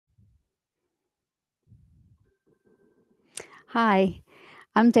Hi,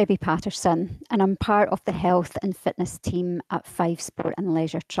 I'm Debbie Patterson, and I'm part of the health and fitness team at Five Sport and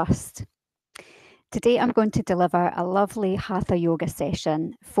Leisure Trust. Today, I'm going to deliver a lovely Hatha Yoga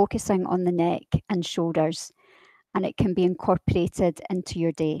session focusing on the neck and shoulders, and it can be incorporated into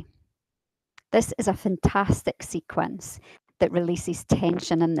your day. This is a fantastic sequence that releases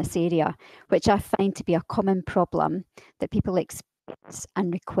tension in this area, which I find to be a common problem that people experience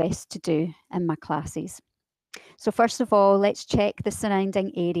and request to do in my classes. So first of all, let's check the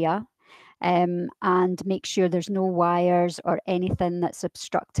surrounding area and make sure there's no wires or anything that's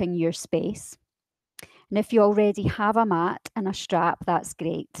obstructing your space. And if you already have a mat and a strap, that's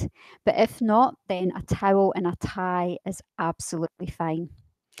great. But if not, then a towel and a tie is absolutely fine.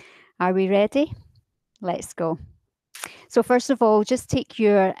 Are we ready? Let's go. So first of all, just take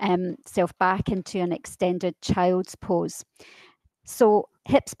your self back into an extended child's pose. So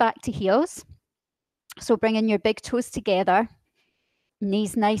hips back to heels. So bringing your big toes together,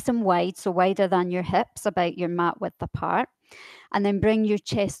 knees nice and wide, so wider than your hips, about your mat width apart. And then bring your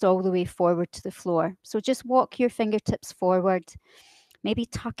chest all the way forward to the floor. So just walk your fingertips forward, maybe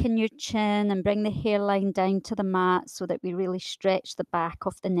tuck in your chin and bring the hairline down to the mat so that we really stretch the back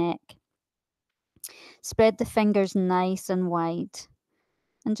of the neck. Spread the fingers nice and wide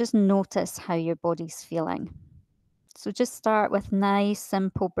and just notice how your body's feeling. So just start with nice,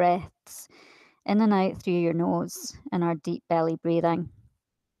 simple breaths in and out through your nose in our deep belly breathing.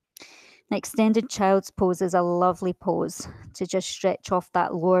 An extended child's pose is a lovely pose to just stretch off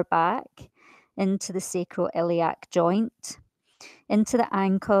that lower back into the sacroiliac joint, into the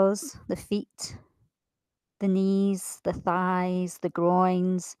ankles, the feet, the knees, the thighs, the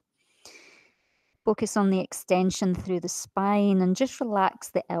groins. Focus on the extension through the spine and just relax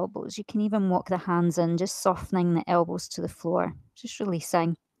the elbows. You can even walk the hands in, just softening the elbows to the floor, just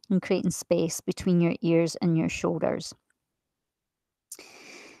releasing and creating space between your ears and your shoulders.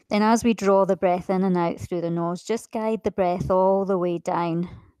 Then as we draw the breath in and out through the nose, just guide the breath all the way down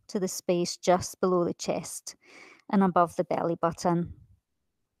to the space just below the chest and above the belly button.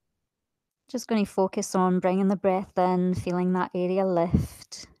 Just going to focus on bringing the breath in, feeling that area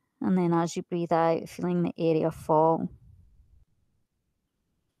lift, and then as you breathe out, feeling the area fall.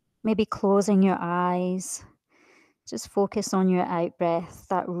 Maybe closing your eyes. Just focus on your out breath,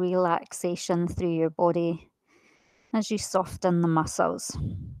 that relaxation through your body as you soften the muscles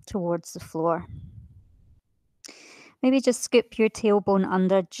towards the floor. Maybe just scoop your tailbone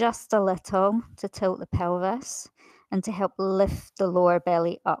under just a little to tilt the pelvis and to help lift the lower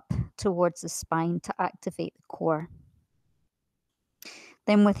belly up towards the spine to activate the core.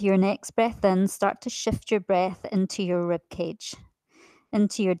 Then with your next breath in, start to shift your breath into your rib cage,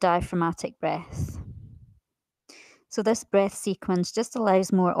 into your diaphragmatic breath. So this breath sequence just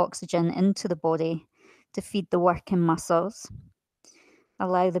allows more oxygen into the body to feed the working muscles.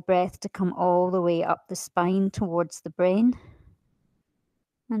 Allow the breath to come all the way up the spine towards the brain.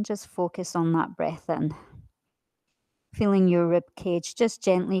 And just focus on that breath in. Feeling your rib cage, just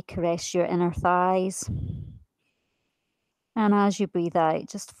gently caress your inner thighs. And as you breathe out,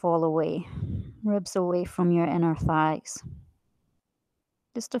 just fall away, ribs away from your inner thighs.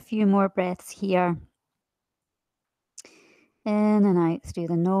 Just a few more breaths here. In and out through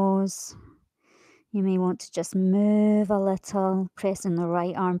the nose. You may want to just move a little, pressing the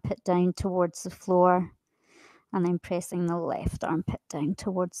right armpit down towards the floor, and then pressing the left armpit down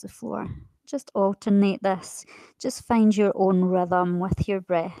towards the floor. Just alternate this. Just find your own rhythm with your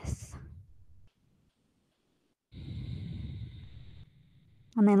breath.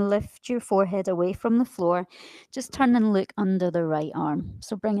 And then lift your forehead away from the floor. Just turn and look under the right arm.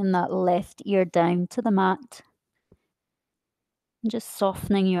 So bringing that left ear down to the mat. And just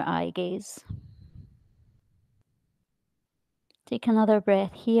softening your eye gaze. Take another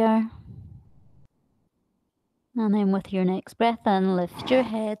breath here. And then with your next breath in, lift your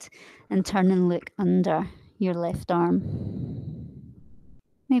head and turn and look under your left arm.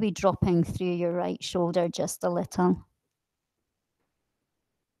 Maybe dropping through your right shoulder just a little.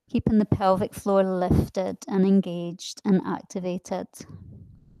 Keeping the pelvic floor lifted and engaged and activated.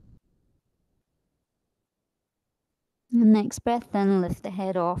 And next breath in, lift the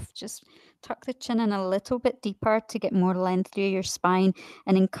head off. Just tuck the chin in a little bit deeper to get more length through your spine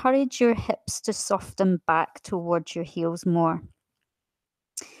and encourage your hips to soften back towards your heels more.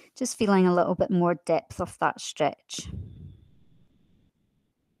 Just feeling a little bit more depth of that stretch.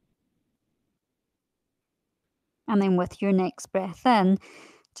 And then with your next breath in,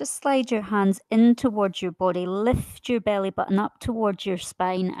 Just slide your hands in towards your body, lift your belly button up towards your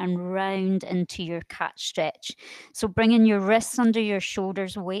spine and round into your cat stretch. So bringing your wrists under your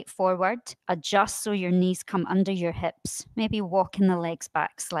shoulders, weight forward, adjust so your knees come under your hips, maybe walking the legs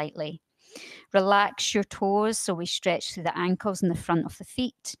back slightly. Relax your toes so we stretch through the ankles and the front of the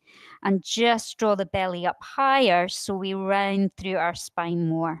feet, and just draw the belly up higher so we round through our spine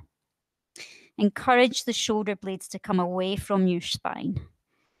more. Encourage the shoulder blades to come away from your spine.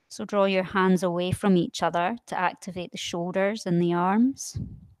 So draw your hands away from each other to activate the shoulders and the arms.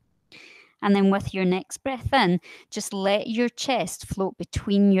 And then with your next breath in, just let your chest float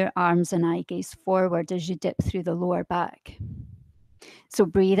between your arms and eye gaze forward as you dip through the lower back. So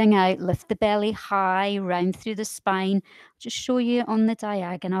breathing out, lift the belly high, round through the spine. Just show you on the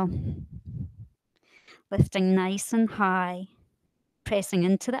diagonal. Lifting nice and high, pressing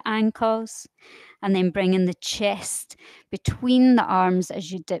into the ankles, and then bringing the chest between the arms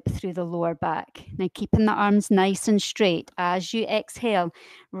as you dip through the lower back. Now keeping the arms nice and straight as you exhale,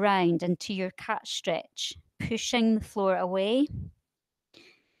 round into your cat stretch, pushing the floor away,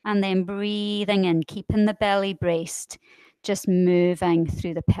 and then breathing in, keeping the belly braced, just moving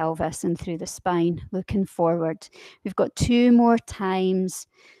through the pelvis and through the spine, looking forward. We've got 2 more times.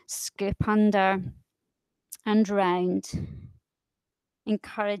 Scoop under and round,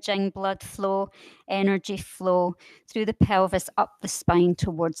 encouraging blood flow, energy flow through the pelvis, up the spine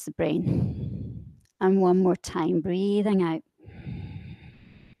towards the brain. And 1 more time, breathing out.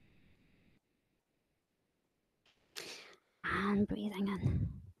 And breathing in.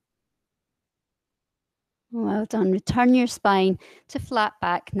 Well done. Return your spine to flat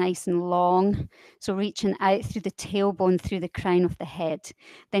back, nice and long. So reaching out through the tailbone, through the crown of the head.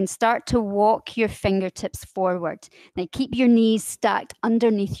 Then start to walk your fingertips forward. Now keep your knees stacked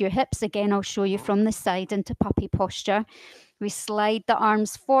underneath your hips. Again, I'll show you from the side into puppy posture. We slide the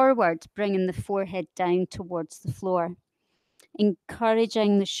arms forward, bringing the forehead down towards the floor.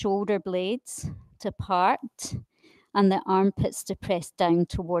 Encouraging the shoulder blades to part and the armpits to press down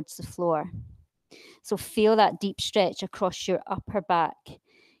towards the floor. So feel that deep stretch across your upper back.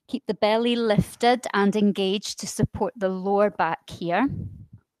 Keep the belly lifted and engaged to support the lower back here.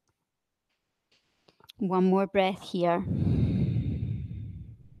 1 more breath here.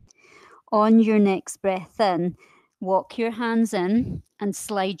 On your next breath in, walk your hands in and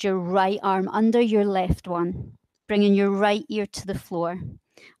slide your right arm under your left one, bringing your right ear to the floor.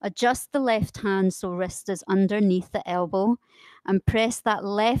 Adjust the left hand so wrist is underneath the elbow, and press that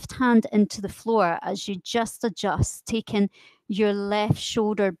left hand into the floor as you just adjust, taking your left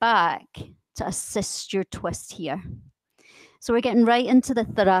shoulder back to assist your twist here. So we're getting right into the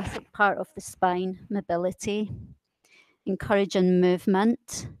thoracic part of the spine, mobility, encouraging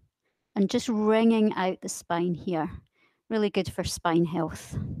movement, and just wringing out the spine here. Really good for spine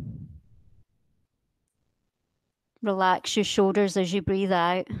health. Relax your shoulders as you breathe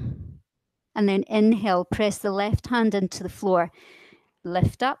out. And then inhale, press the left hand into the floor.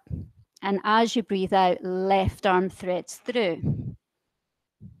 Lift up. And as you breathe out, left arm threads through.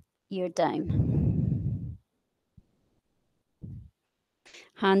 Ear down.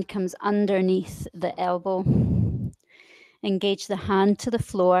 Hand comes underneath the elbow. Engage the hand to the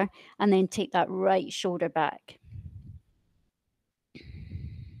floor and then take that right shoulder back.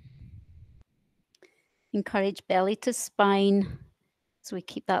 Encourage belly to spine so we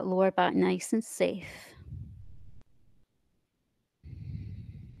keep that lower back nice and safe.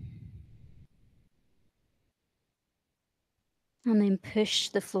 And then push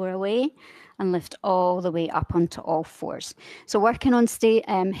the floor away and lift all the way up onto all fours. So working on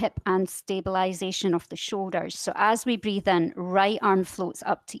hip and stabilization of the shoulders. So as we breathe in, right arm floats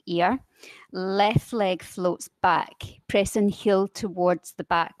up to ear, left leg floats back, pressing heel towards the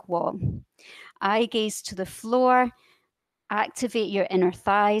back wall. Eye gaze to the floor, activate your inner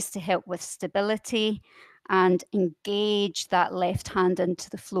thighs to help with stability and engage that left hand into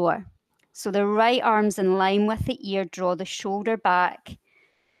the floor. So the right arm's in line with the ear, draw the shoulder back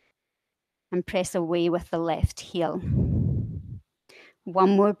and press away with the left heel. 1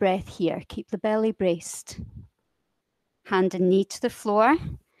 more breath here. Keep the belly braced. Hand and knee to the floor.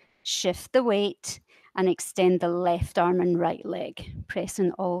 Shift the weight and extend the left arm and right leg,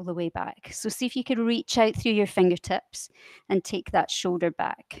 pressing all the way back. So see if you could reach out through your fingertips and take that shoulder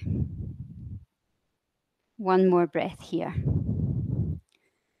back. 1 more breath here.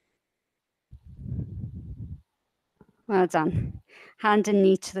 Well done. Hand and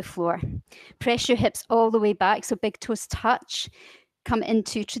knee to the floor. Press your hips all the way back so big toes touch. Come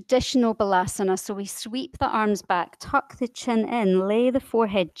into traditional balasana. So we sweep the arms back, tuck the chin in, lay the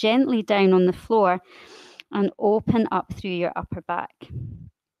forehead gently down on the floor and open up through your upper back.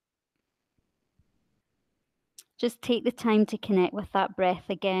 Just take the time to connect with that breath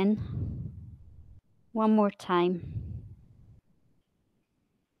again. One more time.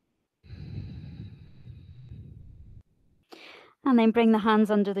 And then bring the hands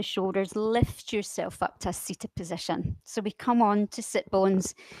under the shoulders, lift yourself up to a seated position. So we come on to sit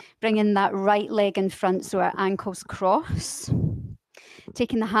bones, bringing that right leg in front so our ankles cross.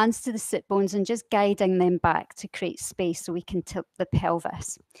 Taking the hands to the sit bones and just guiding them back to create space so we can tilt the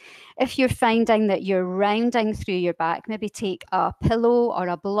pelvis. If you're finding that you're rounding through your back, maybe take a pillow or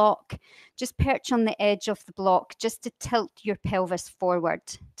a block, just perch on the edge of the block just to tilt your pelvis forward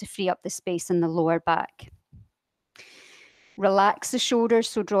to free up the space in the lower back. Relax the shoulders,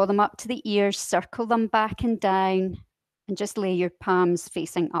 so draw them up to the ears, circle them back and down, and just lay your palms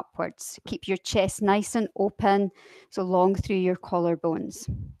facing upwards. Keep your chest nice and open, so long through your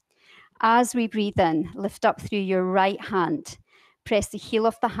collarbones. As we breathe in, lift up through your right hand. Press the heel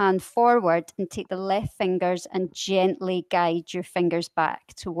of the hand forward and take the left fingers and gently guide your fingers back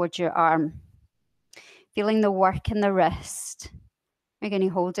towards your arm. Feeling the work in the wrist. We're going to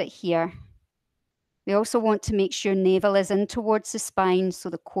hold it here. We also want to make sure navel is in towards the spine so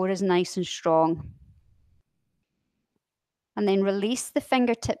the core is nice and strong. And then release the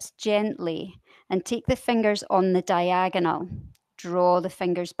fingertips gently and take the fingers on the diagonal. Draw the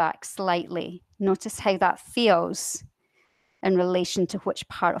fingers back slightly. Notice how that feels in relation to which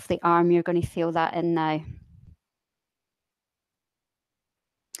part of the arm you're going to feel that in now.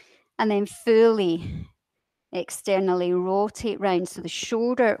 And then fully externally rotate round so the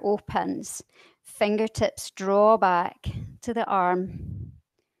shoulder opens. Fingertips draw back to the arm.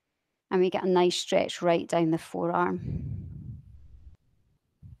 And we get a nice stretch right down the forearm.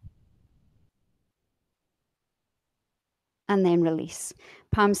 And then release.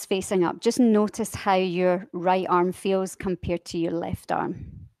 Palms facing up. Just notice how your right arm feels compared to your left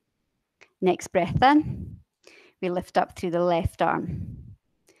arm. Next breath in. We lift up through the left arm.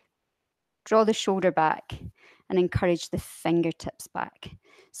 Draw the shoulder back and encourage the fingertips back.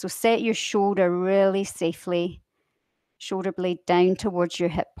 So set your shoulder really safely. Shoulder blade down towards your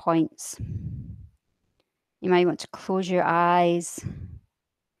hip points. You might want to close your eyes.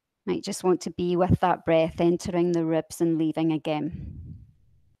 Might just want to be with that breath entering the ribs and leaving again.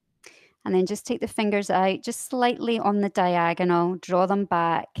 And then just take the fingers out, just slightly on the diagonal, draw them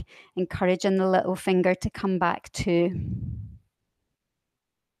back, encouraging the little finger to come back too.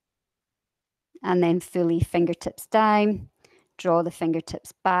 And then fully fingertips down, draw the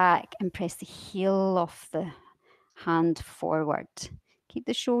fingertips back and press the heel of the hand forward. Keep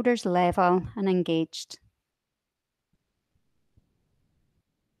the shoulders level and engaged.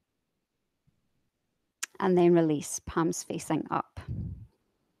 And then release, palms facing up.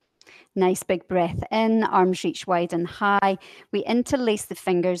 Nice big breath in, arms reach wide and high. We interlace the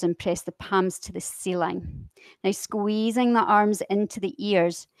fingers and press the palms to the ceiling. Now squeezing the arms into the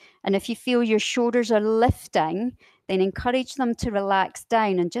ears. And if you feel your shoulders are lifting, then encourage them to relax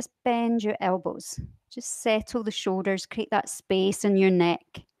down and just bend your elbows. Just settle the shoulders, create that space in your neck.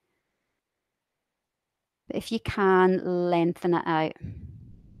 But if you can, lengthen it out.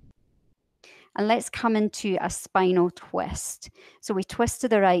 And let's come into a spinal twist. So we twist to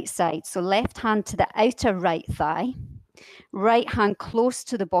the right side. So left hand to the outer right thigh, right hand close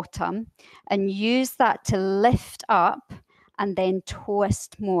to the bottom, and use that to lift up and then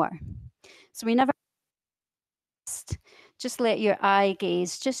twist more. So we never twist. Just let your eye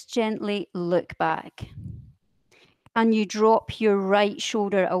gaze just gently look back. And you drop your right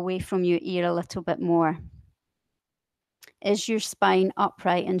shoulder away from your ear a little bit more. Is your spine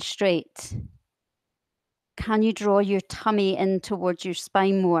upright and straight? Can you draw your tummy in towards your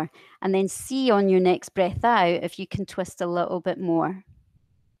spine more? And then see on your next breath out if you can twist a little bit more.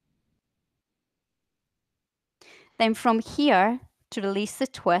 Then from here, to release the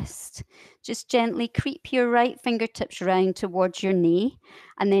twist, just gently creep your right fingertips round towards your knee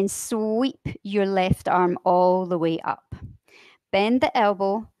and then sweep your left arm all the way up. Bend the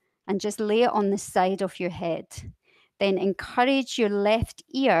elbow and just lay it on the side of your head. Then encourage your left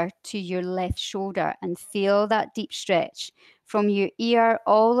ear to your left shoulder and feel that deep stretch from your ear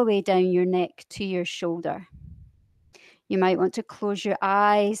all the way down your neck to your shoulder. You might want to close your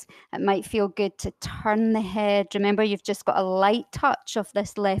eyes. It might feel good to turn the head. Remember, you've just got a light touch of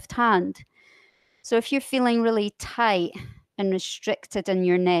this left hand. So if you're feeling really tight and restricted in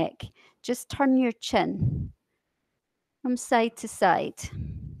your neck, just turn your chin from side to side,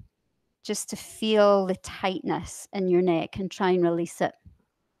 just to feel the tightness in your neck and try and release it.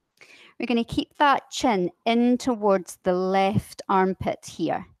 We're going to keep that chin in towards the left armpit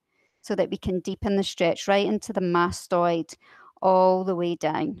here so that we can deepen the stretch right into the mastoid all the way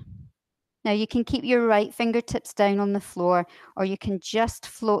down. Now you can keep your right fingertips down on the floor, or you can just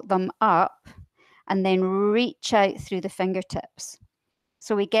float them up and then reach out through the fingertips.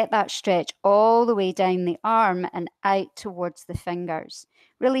 So we get that stretch all the way down the arm and out towards the fingers.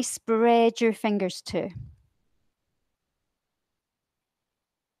 Really spread your fingers too.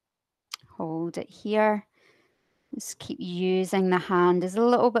 Hold it here. Just keep using the hand as a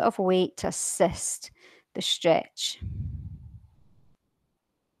little bit of weight to assist the stretch.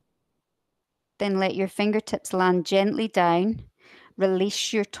 Then let your fingertips land gently down.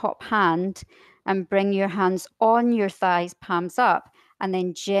 Release your top hand and bring your hands on your thighs, palms up, and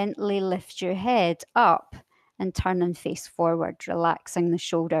then gently lift your head up and turn and face forward, relaxing the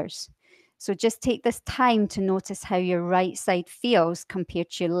shoulders. So just take this time to notice how your right side feels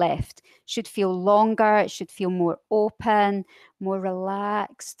compared to your left. It should feel longer, it should feel more open, more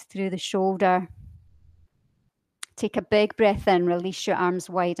relaxed through the shoulder. Take a big breath in, release your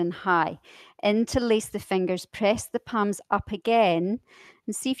arms wide and high. Interlace the fingers, press the palms up again,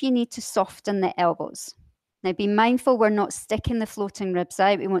 and see if you need to soften the elbows. Now be mindful we're not sticking the floating ribs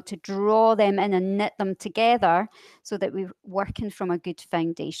out. We want to draw them in and knit them together so that we're working from a good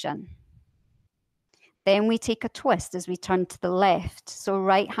foundation. Then we take a twist as we turn to the left. So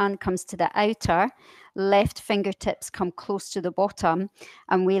right hand comes to the outer, left fingertips come close to the bottom,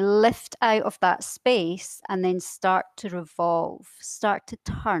 and we lift out of that space and then start to revolve, start to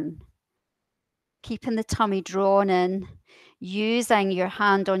turn. Keeping the tummy drawn in, using your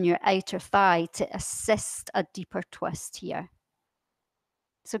hand on your outer thigh to assist a deeper twist here.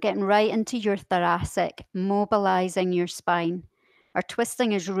 So getting right into your thoracic, mobilizing your spine. Our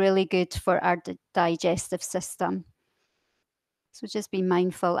twisting is really good for our digestive system. So just be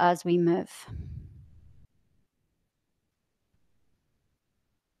mindful as we move.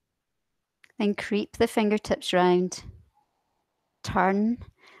 Then creep the fingertips round. Turn,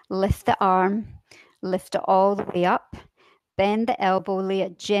 lift the arm, lift it all the way up. Bend the elbow, lay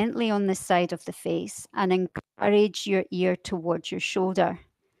it gently on the side of the face, and encourage your ear towards your shoulder.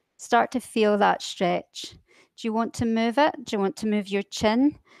 Start to feel that stretch. Do you want to move it? Do you want to move your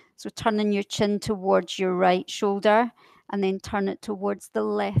chin? So turning your chin towards your right shoulder and then turn it towards the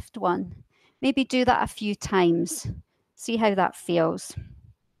left one. Maybe do that a few times. See how that feels.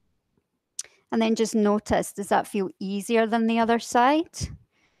 And then just notice, does that feel easier than the other side?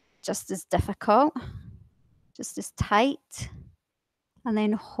 Just as difficult? Just as tight? And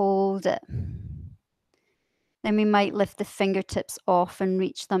then hold it. Then we might lift the fingertips off and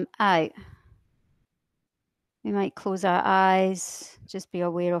reach them out. We might close our eyes, just be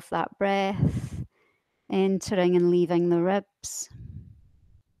aware of that breath, entering and leaving the ribs.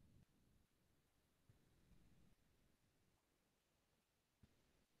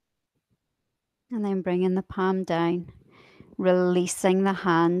 And then bringing the palm down, releasing the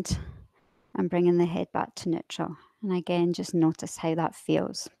hand and bringing the head back to neutral. And again, just notice how that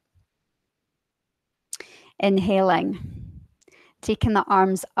feels. Inhaling. Taking the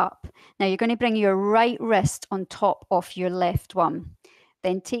arms up. Now you're going to bring your right wrist on top of your left one.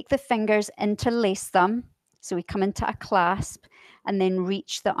 Then take the fingers, interlace them. So we come into a clasp and then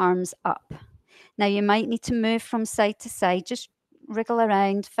reach the arms up. Now you might need to move from side to side. Just wriggle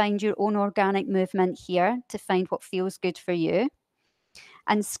around, find your own organic movement here to find what feels good for you.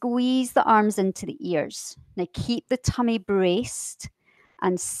 And squeeze the arms into the ears. Now keep the tummy braced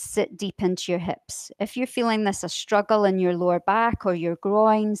and sit deep into your hips. If you're feeling this a struggle in your lower back or your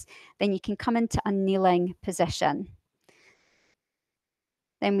groins, then you can come into a kneeling position.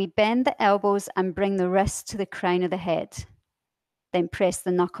 Then we bend the elbows and bring the wrists to the crown of the head. Then press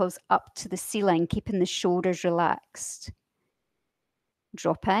the knuckles up to the ceiling, keeping the shoulders relaxed.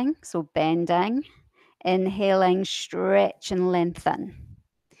 Dropping, so bending. Inhaling, stretch and lengthen.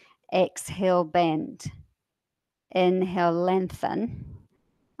 Exhale, bend. Inhale, lengthen.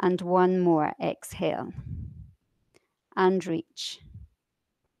 And one more, exhale. And reach.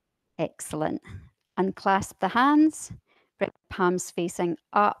 Excellent. Unclasp the hands, bring the palms facing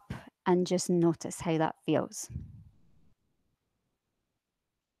up, and just notice how that feels.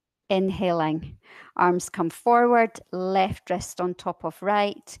 Inhaling, arms come forward, left wrist on top of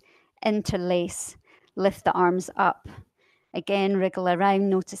right, interlace, lift the arms up. Again, wriggle around,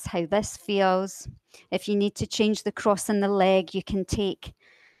 notice how this feels. If you need to change the cross in the leg, you can take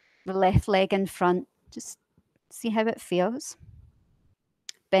the left leg in front. Just see how it feels.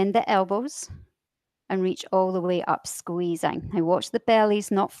 Bend the elbows and reach all the way up, squeezing. Now watch the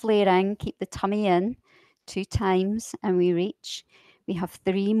bellies not flaring. Keep the tummy in 2 times and we reach. We have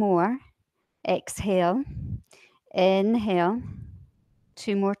 3 more. Exhale. Inhale.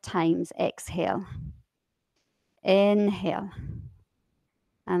 2 more times. Exhale. Inhale.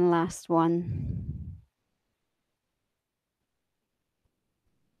 And last one.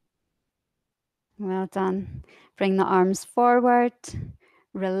 Well done. Bring the arms forward,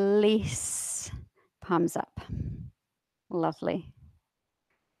 release, palms up. Lovely.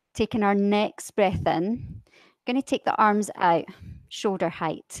 Taking our next breath in, going to take the arms out, shoulder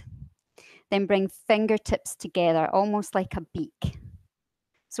height. Then bring fingertips together, almost like a beak.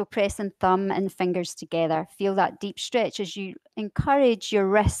 So pressing thumb and fingers together. Feel that deep stretch as you encourage your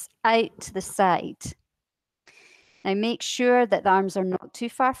wrists out to the side. Now make sure that the arms are not too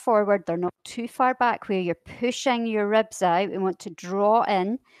far forward, they're not too far back where you're pushing your ribs out. We want to draw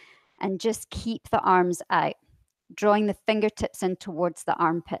in and just keep the arms out, drawing the fingertips in towards the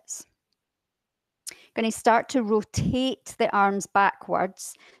armpits. Going to start to rotate the arms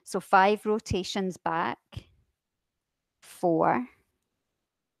backwards. So 5 rotations back, 4,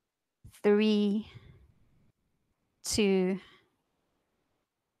 3, 2,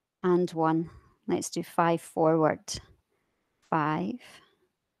 and 1. Let's do 5 forward. 5,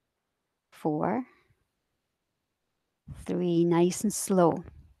 4, 3, nice and slow.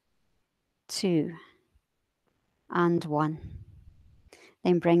 2, and 1.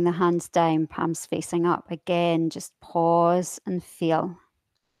 Then bring the hands down, palms facing up. Again, just pause and feel.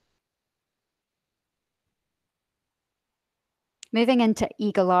 Moving into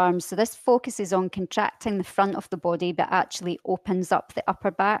eagle arms. So this focuses on contracting the front of the body, but actually opens up the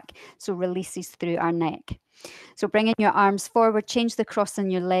upper back, so releases through our neck. So bringing your arms forward, change the cross in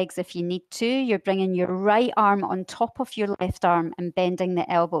your legs if you need to. You're bringing your right arm on top of your left arm and bending the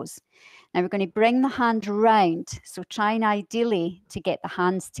elbows. Now we're going to bring the hand round. So trying ideally to get the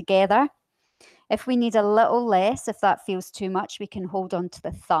hands together. If we need a little less, if that feels too much, we can hold on to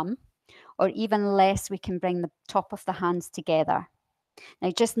the thumb. Or even less, we can bring the top of the hands together.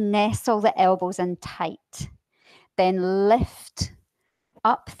 Now just nestle the elbows in tight. Then lift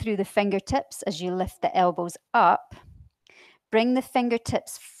up through the fingertips as you lift the elbows up. Bring the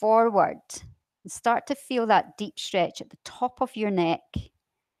fingertips forward and start to feel that deep stretch at the top of your neck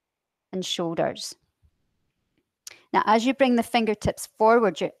and shoulders. Now, as you bring the fingertips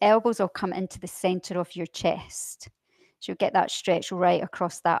forward, your elbows will come into the center of your chest. So you'll get that stretch right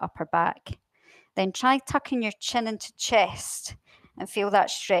across that upper back. Then try tucking your chin into chest and feel that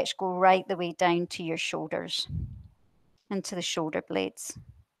stretch go right the way down to your shoulders, into the shoulder blades.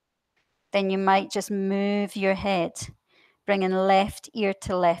 Then you might just move your head, bringing left ear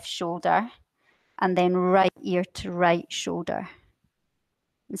to left shoulder, and then right ear to right shoulder.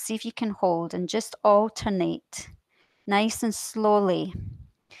 And see if you can hold and just alternate, nice and slowly.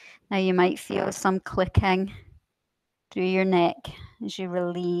 Now you might feel some clicking through your neck as you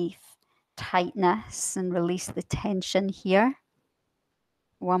relieve tightness and release the tension here.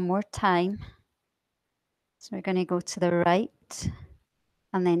 One more time. So we're going to go to the right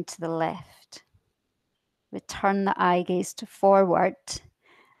and then to the left. Return the eye gaze to forward,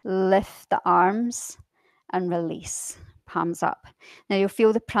 lift the arms and release, palms up. Now you'll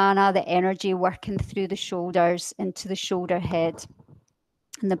feel the prana, the energy working through the shoulders into the shoulder head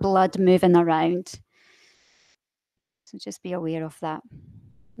and the blood moving around. So just be aware of that.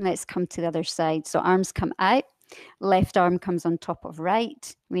 Let's come to the other side. So arms come out, left arm comes on top of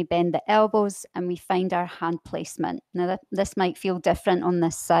right. We bend the elbows and we find our hand placement. Now this might feel different on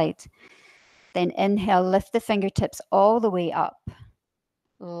this side. Then inhale, lift the fingertips all the way up.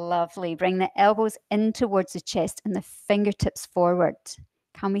 Lovely. Bring the elbows in towards the chest and the fingertips forward.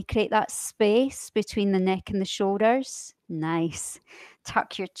 Can we create that space between the neck and the shoulders? Nice.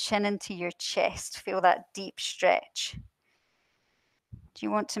 Tuck your chin into your chest. Feel that deep stretch. Do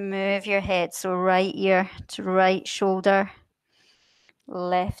you want to move your head? So right ear to right shoulder,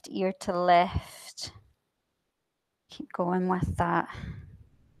 left ear to left. Keep going with that.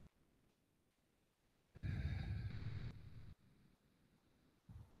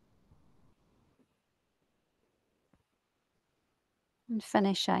 And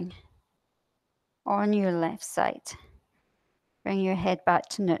finishing on your left side. Bring your head back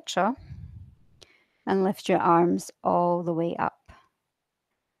to neutral and lift your arms all the way up.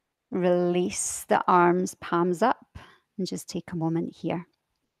 Release the arms, palms up, and just take a moment here.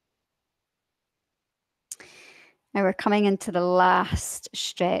 Now we're coming into the last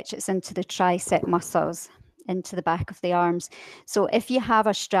stretch. It's into the tricep muscles, into the back of the arms. So if you have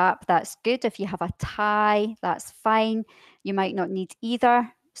a strap, that's good. If you have a tie, that's fine. You might not need either.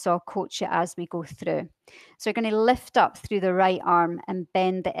 So I'll coach you as we go through. So you're going to lift up through the right arm and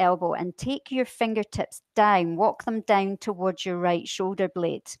bend the elbow and take your fingertips down, walk them down towards your right shoulder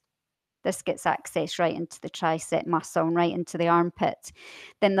blade. This gets access right into the tricep muscle and right into the armpit.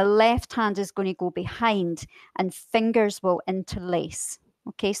 Then the left hand is going to go behind and fingers will interlace.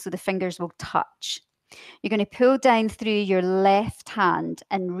 Okay, so the fingers will touch. You're going to pull down through your left hand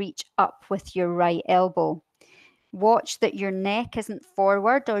and reach up with your right elbow. Watch that your neck isn't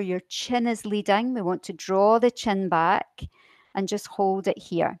forward or your chin is leading. We want to draw the chin back and just hold it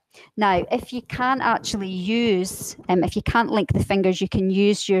here. Now, if you can't actually use, if you can't link the fingers, you can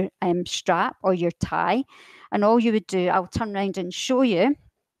use your strap or your tie. And all you would do, I'll turn around and show you,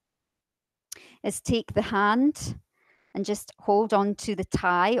 is take the hand and just hold on to the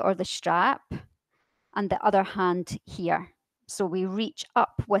tie or the strap and the other hand here. So we reach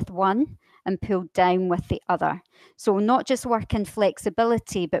up with one and pull down with the other. So we're not just working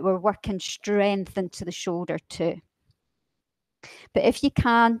flexibility, but we're working strength into the shoulder too. But if you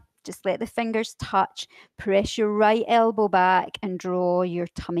can, just let the fingers touch, press your right elbow back and draw your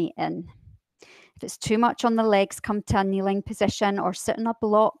tummy in. If it's too much on the legs, come to a kneeling position or sit in a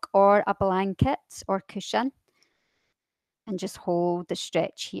block or a blanket or cushion and just hold the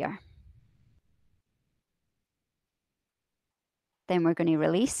stretch here. Then we're going to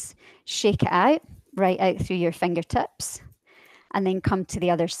release, shake it out, right out through your fingertips, and then come to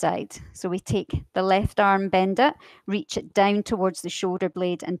the other side. So we take the left arm, bend it, reach it down towards the shoulder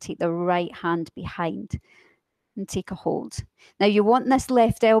blade and take the right hand behind and take a hold. Now you want this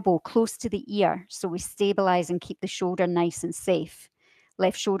left elbow close to the ear, so we stabilize and keep the shoulder nice and safe.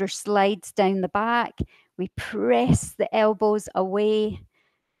 Left shoulder slides down the back. We press the elbows away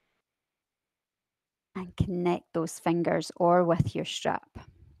and connect those fingers or with your strap.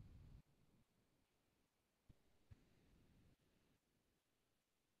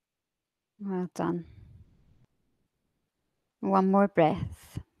 Well done. One more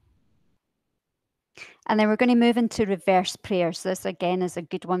breath. And then we're going to move into reverse prayer. So this again is a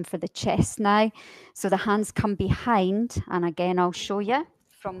good one for the chest now. So the hands come behind, and again I'll show you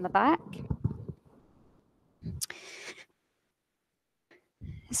from the back.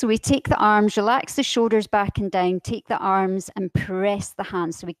 So we take the arms, relax the shoulders back and down, take the arms and press the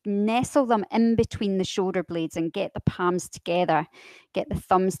hands. So we nestle them in between the shoulder blades and get the palms together, get the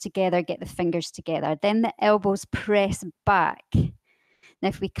thumbs together, get the fingers together. Then the elbows press back. Now,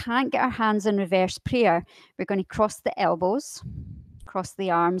 if we can't get our hands in reverse prayer, we're going to cross the elbows, cross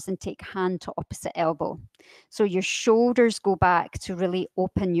the arms and take hand to opposite elbow. So your shoulders go back to really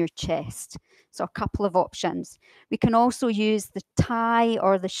open your chest. So a couple of options. We can also use the tie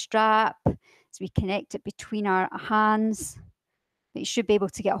or the strap. So we connect it between our hands. But you should be able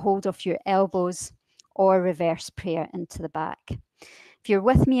to get hold of your elbows or reverse prayer into the back. If you're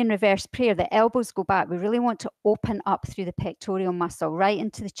with me in reverse prayer, the elbows go back. We really want to open up through the pectoral muscle, right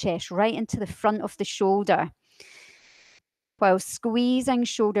into the chest, right into the front of the shoulder, while squeezing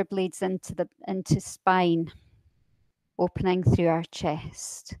shoulder blades into spine, opening through our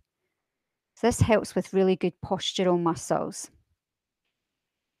chest. So this helps with really good postural muscles.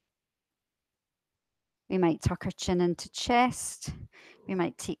 We might tuck our chin into chest. We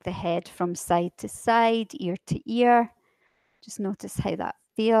might take the head from side to side, ear to ear. Just notice how that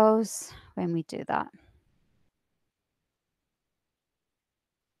feels when we do that.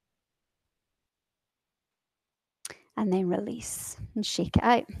 And then release and shake it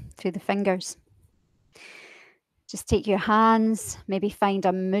out through the fingers. Just take your hands, maybe find a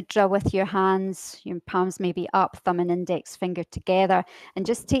mudra with your hands, your palms maybe up, thumb and index finger together, and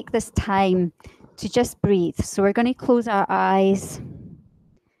just take this time to just breathe. So we're going to close our eyes.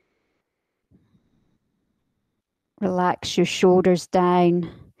 Relax your shoulders down.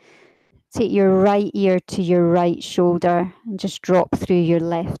 Take your right ear to your right shoulder and just drop through your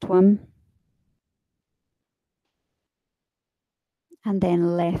left one. And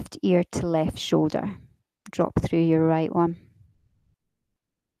then left ear to left shoulder. Drop through your right one.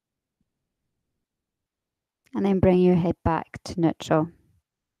 And then bring your head back to neutral.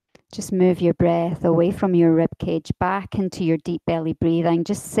 Just move your breath away from your rib cage, back into your deep belly breathing,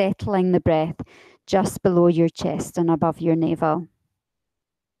 just settling the breath just below your chest and above your navel.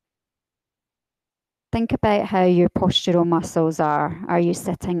 Think about how your postural muscles are. Are you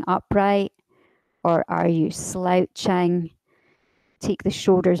sitting upright or are you slouching? Take the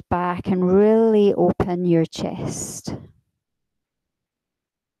shoulders back and really open your chest.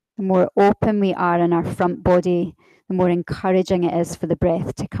 The more open we are in our front body, the more encouraging it is for the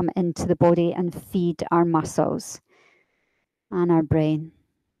breath to come into the body and feed our muscles and our brain.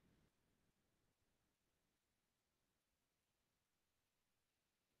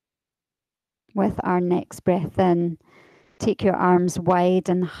 With our next breath in, take your arms wide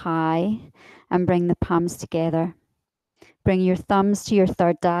and high and bring the palms together. Bring your thumbs to your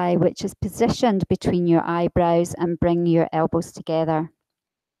third eye, which is positioned between your eyebrows, and bring your elbows together.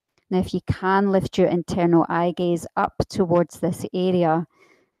 Now, if you can, lift your internal eye gaze up towards this area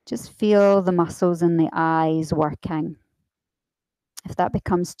Just feel the muscles in the eyes working. If that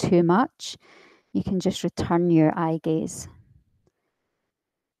becomes too much, you can just return your eye gaze.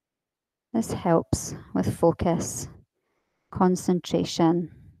 This helps with focus,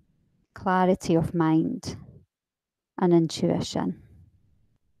 concentration, clarity of mind, and intuition.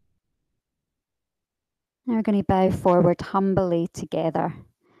 Now we're going to bow forward humbly together.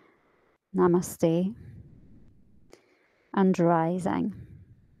 Namaste. And rising.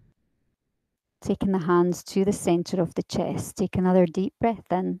 Taking the hands to the center of the chest. Take another deep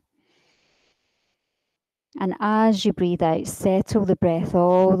breath in. And as you breathe out, settle the breath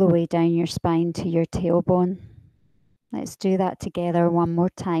all the way down your spine to your tailbone. Let's do that together one more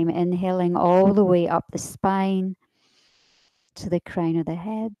time. Inhaling all the way up the spine to the crown of the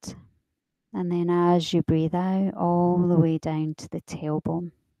head. And then as you breathe out, all the way down to the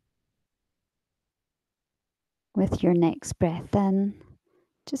tailbone. With your next breath in,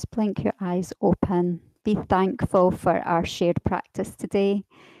 just blink your eyes open. Be thankful for our shared practice today.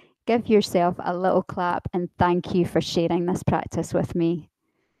 Give yourself a little clap and thank you for sharing this practice with me.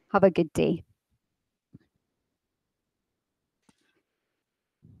 Have a good day.